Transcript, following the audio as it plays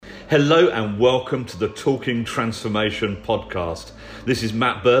Hello and welcome to the Talking Transformation podcast. This is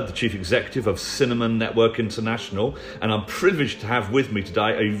Matt Bird, the Chief Executive of Cinnamon Network International, and I'm privileged to have with me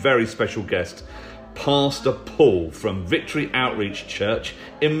today a very special guest, Pastor Paul from Victory Outreach Church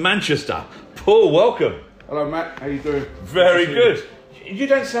in Manchester. Paul, welcome. Hello Matt, how you doing? Very good. You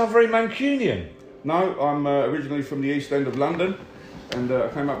don't sound very Mancunian. No, I'm originally from the East End of London, and I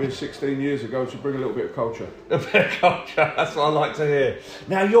came up here 16 years ago to bring a little bit of culture. A bit of culture, that's what I like to hear.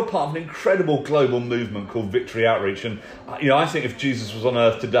 Now, you're part of an incredible global movement called Victory Outreach, and I think if Jesus was on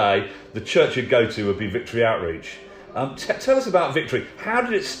earth today, the church you'd go to would be Victory Outreach. Tell us about Victory. How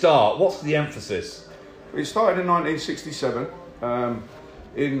did it start? What's the emphasis? It started in 1967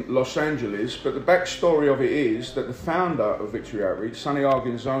 in Los Angeles, but the backstory of it is that the founder of Victory Outreach, Sonny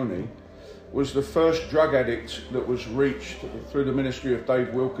Argenzoni, was the first drug addict that was reached through the ministry of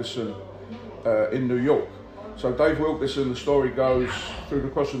Dave Wilkerson in New York. So Dave Wilkerson, the story goes, through the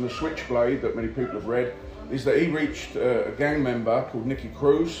Cross and the Switchblade, that many people have read, is that he reached a gang member called Nicky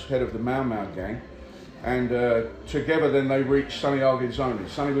Cruz, head of the Mau Mau gang, and together then they reached Sonny Argenzoni.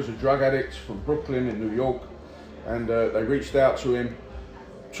 Sonny was a drug addict from Brooklyn in New York, and they reached out to him,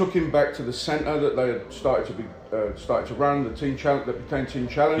 took him back to the centre that they had started to run, the Teen Challenge, that became Teen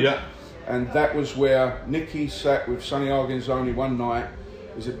Challenge. Yeah. And that was where Nicky sat with Sonny Argenzoni one night.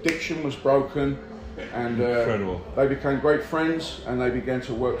 His addiction was broken, and they became great friends, and they began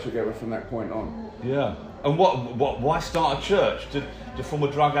to work together from that point on. Yeah. And why start a church? Do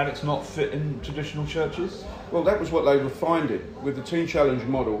former drug addicts not fit in traditional churches? Well, that was what they were finding with the Teen Challenge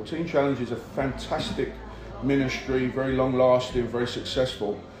model. Teen Challenge is a fantastic ministry, very long-lasting, very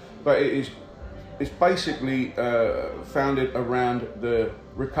successful, but it's basically founded around the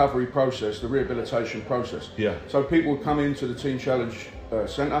recovery process, the rehabilitation process. Yeah. So people would come into the Teen Challenge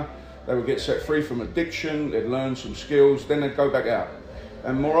Centre, they would get set free from addiction, they'd learn some skills, then they'd go back out.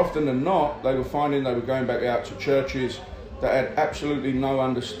 And more often than not, they were finding they were going back out to churches that had absolutely no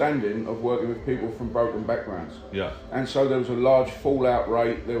understanding of working with people from broken backgrounds. Yeah. And so there was a large fallout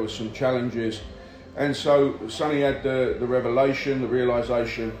rate, there were some challenges. And so Sonny had the revelation, the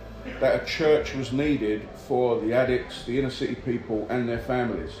realisation that a church was needed for the addicts, the inner city people and their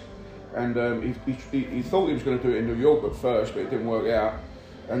families. And he thought he was going to do it in New York at first, but it didn't work out.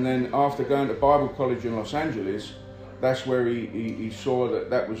 And then after going to Bible college in Los Angeles, that's where he saw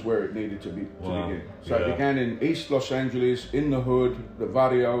that was where it needed to begin. So it began in East Los Angeles, in the hood, the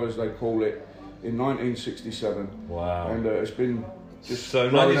barrio as they call it, in 1967. Wow. And it's been just... So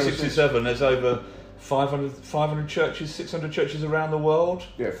 1967, there's over 500 churches, 600 churches around the world.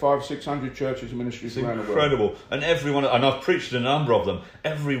 Yeah, 500-600 churches and ministries around the world. Incredible. And every one, and I've preached a number of them,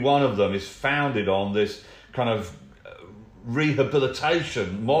 every one of them is founded on this kind of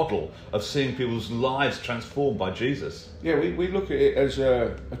rehabilitation model of seeing people's lives transformed by Jesus. Yeah, we look at it as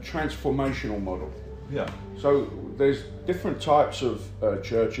a transformational model. Yeah. So there's different types of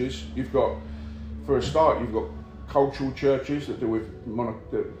churches. You've got, for a start, you've got cultural churches that deal with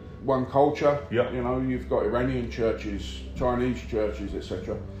one culture. Yeah. You know, you've got Iranian churches, Chinese churches,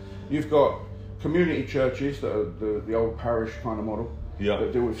 etc. You've got community churches that are the old parish kind of model,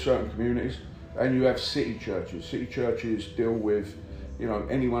 that deal with certain communities, and you have city churches. City churches deal with,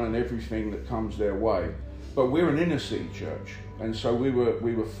 anyone and everything that comes their way. But we're an inner city church, and so we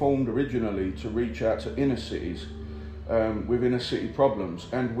were formed originally to reach out to inner cities with inner city problems,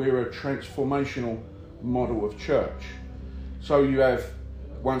 and we're a transformational model of church. So you have,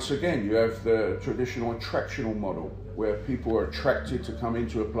 once again, you have the traditional attractional model where people are attracted to come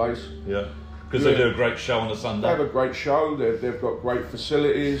into a place. Yeah, because they do a great show on a Sunday. They have a great show, they've got great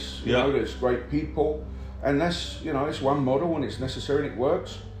facilities, there's great people. And that's, it's one model and it's necessary and it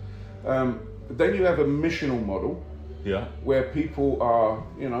works. Then you have a missional model where people are,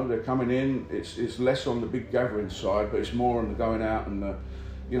 they're coming in, it's less on the big gathering side, but it's more on the going out and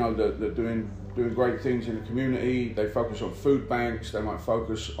they're doing great things in the community. They focus on food banks, they might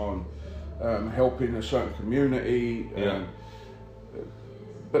focus on helping a certain community.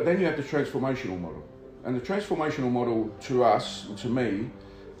 But then you have the transformational model. And the transformational model to us, and to me,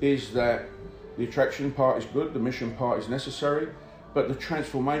 is that the attraction part is good, the mission part is necessary, but the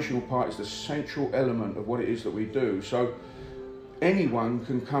transformational part is the central element of what it is that we do. So anyone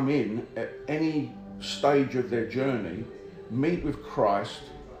can come in at any stage of their journey, meet with Christ,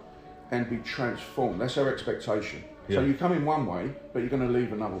 and be transformed. That's our expectation. Yeah. So you come in one way, but you're going to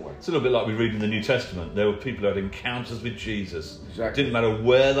leave another way. It's a little bit like we read in the New Testament. There were people who had encounters with Jesus. Exactly. It didn't matter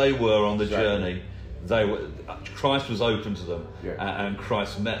where they were on the journey. Christ was open to them, Yeah. and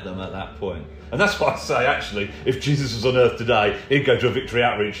Christ met them at that point. And that's why I say, actually, if Jesus was on earth today, he'd go to a Victory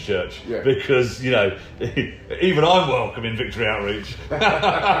Outreach church, Yeah. because even I'm welcome in Victory Outreach.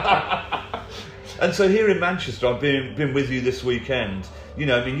 And so here in Manchester, I've been with you this weekend.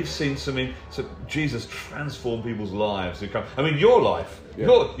 You've seen so Jesus transform people's lives. Your life. Yeah.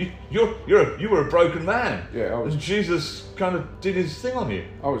 You were a broken man. Yeah, I was. And Jesus kind of did his thing on you.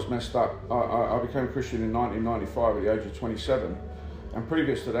 I was messed up. I became a Christian in 1995 at the age of 27. And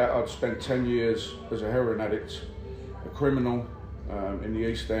previous to that, I'd spent 10 years as a heroin addict, a criminal in the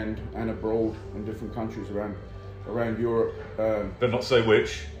East End and abroad in different countries around Europe. But not say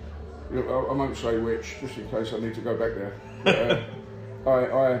which. I won't say which, just in case I need to go back there.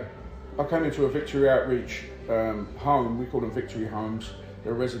 I came into a Victory Outreach home. We call them Victory Homes.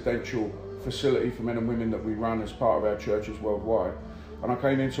 They're a residential facility for men and women that we run as part of our churches worldwide. And I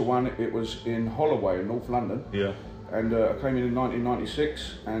came into one. It was in Holloway in North London. Yeah. And I came in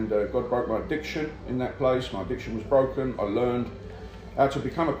 1996, and God broke my addiction in that place. My addiction was broken. I learned how to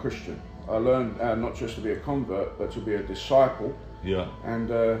become a Christian. I learned not just to be a convert, but to be a disciple. Yeah. And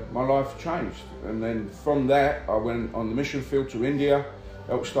my life changed. And then from that, I went on the mission field to India,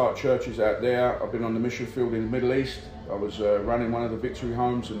 helped start churches out there. I've been on the mission field in the Middle East. I was running one of the Victory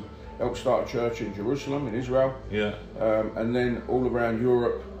Homes and helped start a church in Jerusalem, in Israel. Yeah. And then all around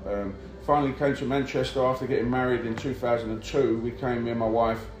Europe. Finally came to Manchester after getting married in 2002. We came, me and my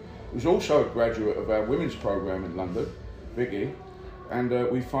wife, who's also a graduate of our women's program in London, Vicky. And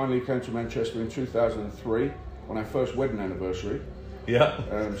we finally came to Manchester in 2003 on our first wedding anniversary. Yeah.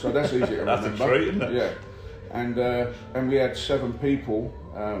 So that's easy to That's remember. a treat, isn't it? Yeah. And we had 7 people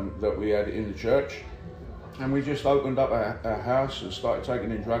that we had in the church. And we just opened up our house and started taking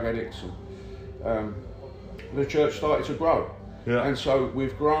in drug addicts. And the church started to grow. Yeah. And so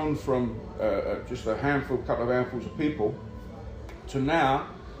we've grown from just a couple of handfuls of people to now,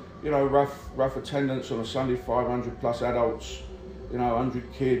 rough attendance on a Sunday, 500 plus adults,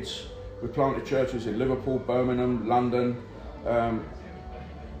 100 kids. We planted churches in Liverpool, Birmingham, London,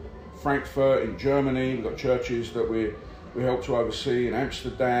 Frankfurt, in Germany. We've got churches that we help to oversee in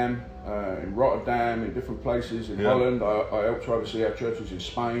Amsterdam, in Rotterdam, in different places, in Holland. I help to oversee our churches in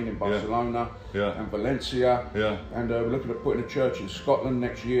Spain, in Barcelona, and Valencia. Yeah. And we're looking at putting a church in Scotland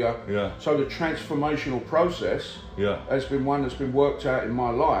next year. Yeah. So the transformational process has been one that's been worked out in my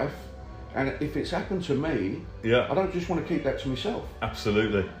life. And if it's happened to me, I don't just want to keep that to myself.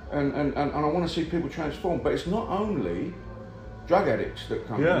 Absolutely. And I want to see people transform. But it's not only drug addicts that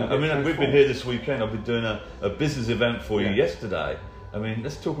come. Yeah, we've been here this weekend. I've been doing a business event for you yesterday.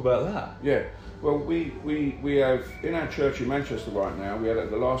 Let's talk about that. Yeah. Well, we have, in our church in Manchester right now, we had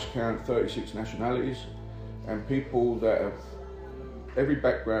at the last count 36 nationalities and people that have every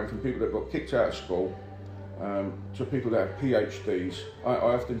background, from people that got kicked out of school to people that have PhDs. I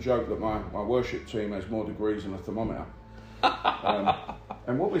often joke that my worship team has more degrees than a thermometer.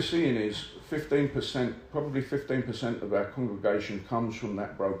 And what we're seeing is 15%, probably 15% of our congregation comes from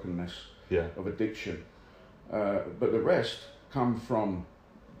that brokenness of addiction. But the rest come from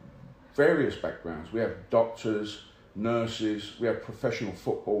various backgrounds. We have doctors, nurses, we have professional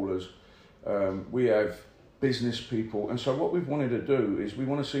footballers, we have business people. And so what we've wanted to do is we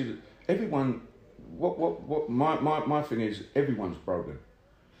want to see that everyone, my thing is, everyone's broken.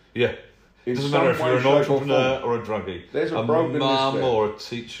 Yeah. It doesn't matter if you're an entrepreneur or a druggie, there's a mum or a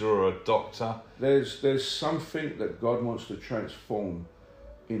teacher or a doctor. There's something that God wants to transform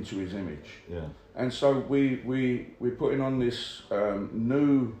into His image. Yeah. And so we're putting on this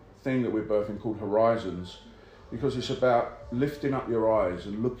new thing that we're birthing called Horizons, because it's about lifting up your eyes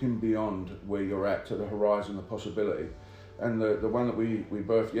and looking beyond where you're at to the horizon of possibility. And the one that we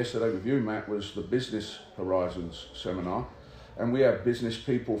birthed yesterday with you, Matt, was the Business Horizons seminar. And we have business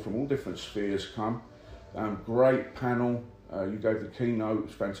people from all different spheres come. Great panel. You gave the keynote. It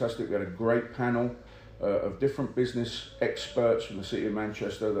was fantastic. We had a great panel of different business experts from the city of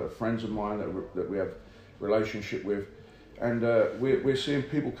Manchester that are friends of mine that we have relationship with. And we're seeing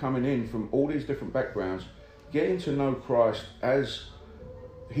people coming in from all these different backgrounds, getting to know Christ as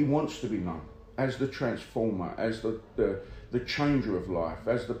He wants to be known, as the transformer, as the changer of life,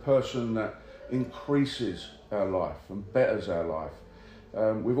 as the person that increases our life and betters our life.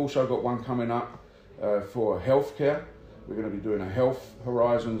 We've also got one coming up for healthcare. We're going to be doing a Health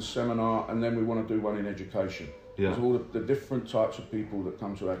Horizons seminar, and then we want to do one in education. There's all the different types of people that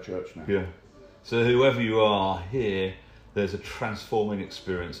come to our church now. Yeah. So whoever you are here, there's a transforming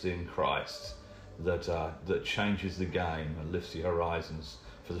experience in Christ that changes the game and lifts your horizons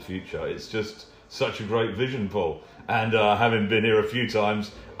for the future. It's just such a great vision, Paul. And having been here a few times,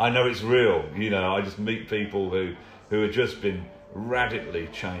 I know it's real. I just meet people who have just been radically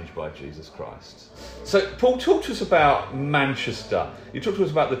changed by Jesus Christ. So, Paul, talk to us about Manchester. You talk to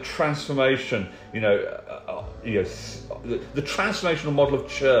us about the transformation, the transformational model of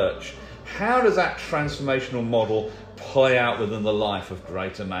church. How does that transformational model play out within the life of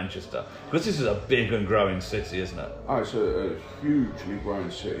Greater Manchester? Because this is a big and growing city, isn't it? Oh, it's a hugely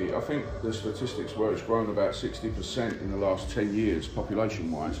growing city. I think the statistics were it's grown about 60% in the last 10 years,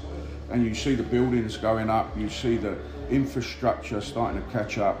 population-wise. And you see the buildings going up, you see the infrastructure starting to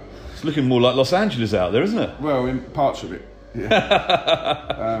catch up. It's looking more like Los Angeles out there, isn't it? Well, in parts of it,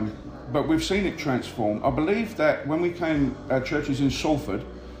 yeah. But we've seen it transform. I believe that when we came, our church is in Salford.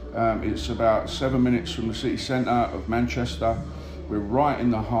 It's about 7 minutes from the city centre of Manchester. We're right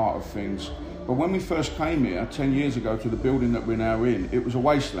in the heart of things. But when we first came here 10 years ago to the building that we're now in, it was a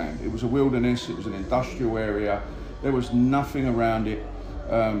wasteland. It was a wilderness. It was an industrial area. There was nothing around it.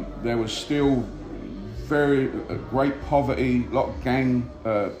 There was still great poverty, a lot of gang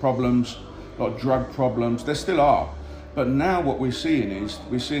problems, a lot of drug problems. There still are. But now what we're seeing is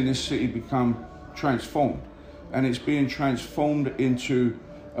we're seeing this city become transformed. And it's being transformed into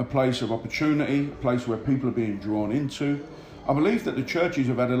a place of opportunity, a place where people are being drawn into. I believe that the churches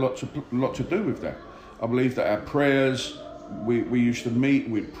have had a lot to do with that. I believe that our prayers, we used to meet,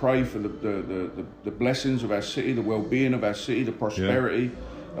 we'd pray for the blessings of our city, the well-being of our city, the prosperity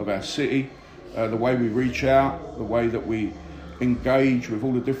of our city, the way we reach out, the way that we engage with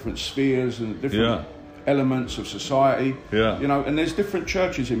all the different spheres and the different elements of society. And there's different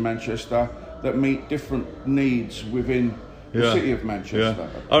churches in Manchester that meet different needs within the city of Manchester.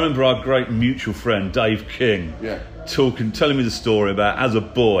 I remember our great mutual friend Dave King telling me the story about, as a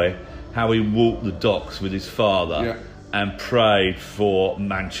boy, how he walked the docks with his father and prayed for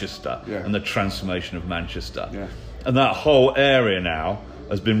Manchester and the transformation of Manchester. And that whole area now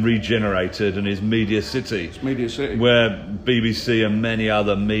has been regenerated and is Media City. It's Media City. Where BBC and many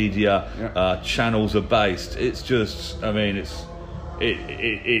other media channels are based. It's just, it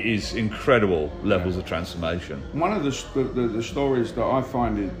is incredible levels of transformation. One of the stories that I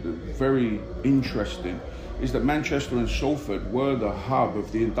find very interesting is that Manchester and Salford were the hub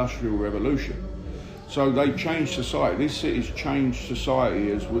of the Industrial Revolution. So they changed society. These cities changed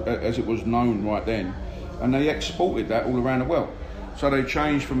society as it was known right then, and they exported that all around the world. So they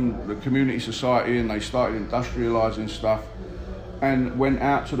changed from the community society and they started industrialising stuff and went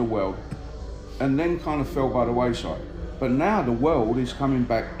out to the world and then kind of fell by the wayside. But now the world is coming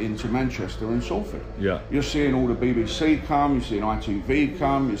back into Manchester and Salford. You're seeing all the BBC come, you're seeing ITV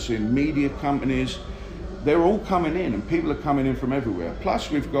come, you're seeing media companies. They're all coming in, and people are coming in from everywhere.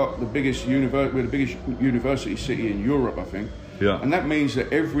 Plus, we've got we're the biggest university city in Europe, I think. And that means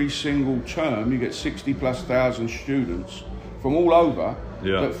that every single term you get 60,000+ students from all over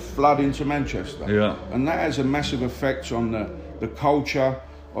that flood into Manchester. And that has a massive effect on the culture,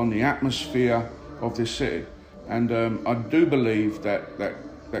 on the atmosphere of this city. And I do believe that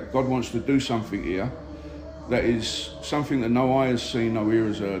God wants to do something here that is something that no eye has seen, no ear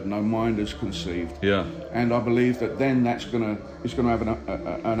has heard, no mind has conceived. And I believe that then it's going to have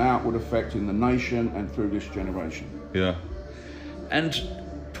an outward effect in the nation and through this generation. And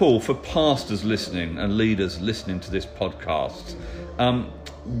Paul, for pastors listening and leaders listening to this podcast,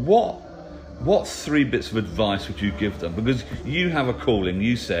 what 3 bits of advice would you give them? Because you have a calling,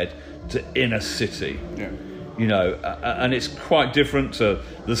 you said, to inner city. And it's quite different to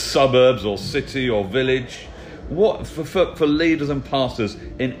the suburbs or city or village. What for leaders and pastors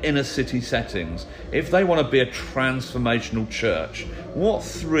in inner city settings, if they want to be a transformational church, what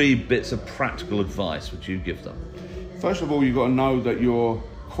 3 bits of practical advice would you give them? First of all, you've got to know that you're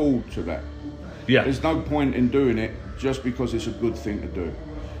called to that. There's no point in doing it just because it's a good thing to do.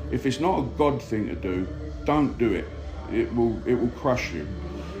 If it's not a God thing to do, don't do it. It will crush you.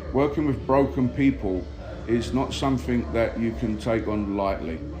 Working with broken people is not something that you can take on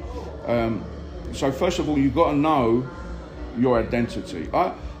lightly. So first of all, you've got to know your identity.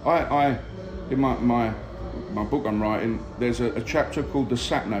 I in my book I'm writing, there's a chapter called the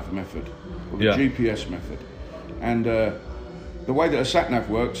SatNav method, or the GPS method. And the way that a SatNav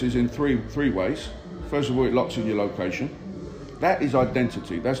works is in three ways. First of all, it locks in your location. That is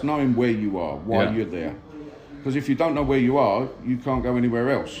identity. That's knowing where you are, why you're there. Because if you don't know where you are, you can't go anywhere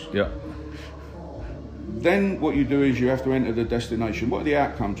else. Then what you do is you have to enter the destination. What are the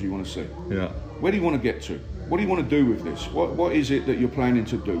outcomes you want to see? Where do you want to get to? What do you want to do with this? What is it that you're planning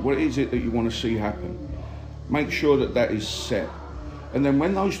to do? What is it that you want to see happen? Make sure that is set. And then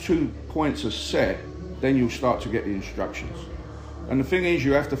when those 2 points are set, then you'll start to get the instructions. And the thing is,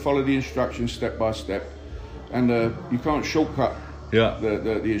 you have to follow the instructions step by step, and you can't shortcut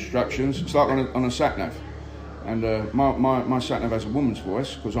the instructions. It's like on a sat-nav. And my sat-nav has a woman's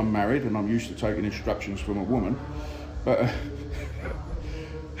voice because I'm married and I'm used to taking instructions from a woman. But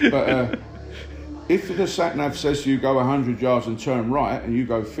if the sat-nav says to you go 100 yards and turn right, and you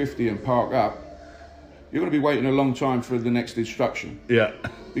go 50 and park up, you're going to be waiting a long time for the next instruction. Yeah.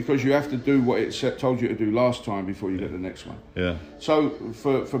 Because you have to do what it told you to do last time before you get the next one. Yeah. So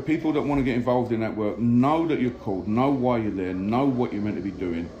for people that want to get involved in that work, know that you're called, know why you're there, know what you're meant to be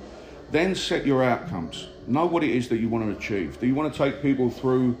doing. Then set your outcomes. Know what it is that you want to achieve. Do you want to take people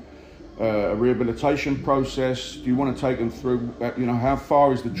through a rehabilitation process? Do you want to take them through, how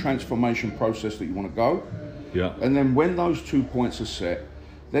far is the transformation process that you want to go? Yeah. And then when those 2 points are set,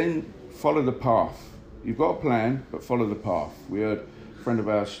 then follow the path. You've got a plan, but follow the path. We heard a friend of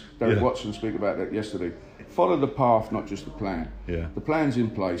ours, Derek Watson, speak about that yesterday. Follow the path, not just the plan. Yeah. The plan's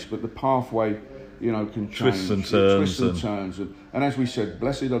in place, but the pathway, can change. Twists and turns. And as we said,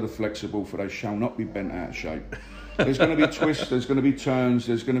 blessed are the flexible, for they shall not be bent out of shape. There's going to be twists, there's going to be turns,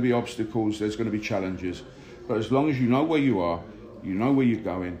 there's going to be obstacles, there's going to be challenges. But as long as you know where you are, you know where you're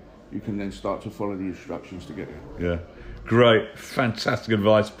going, you can then start to follow the instructions to get there. Yeah. Great, fantastic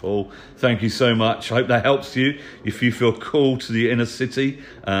advice, Paul. Thank you so much. I hope that helps you. If you feel called to the inner city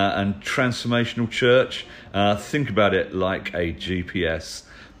and transformational church, think about it like a GPS.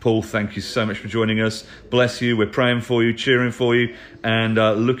 Paul, thank you so much for joining us. Bless you. We're praying for you, cheering for you, and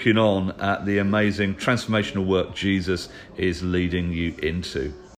looking on at the amazing transformational work Jesus is leading you into.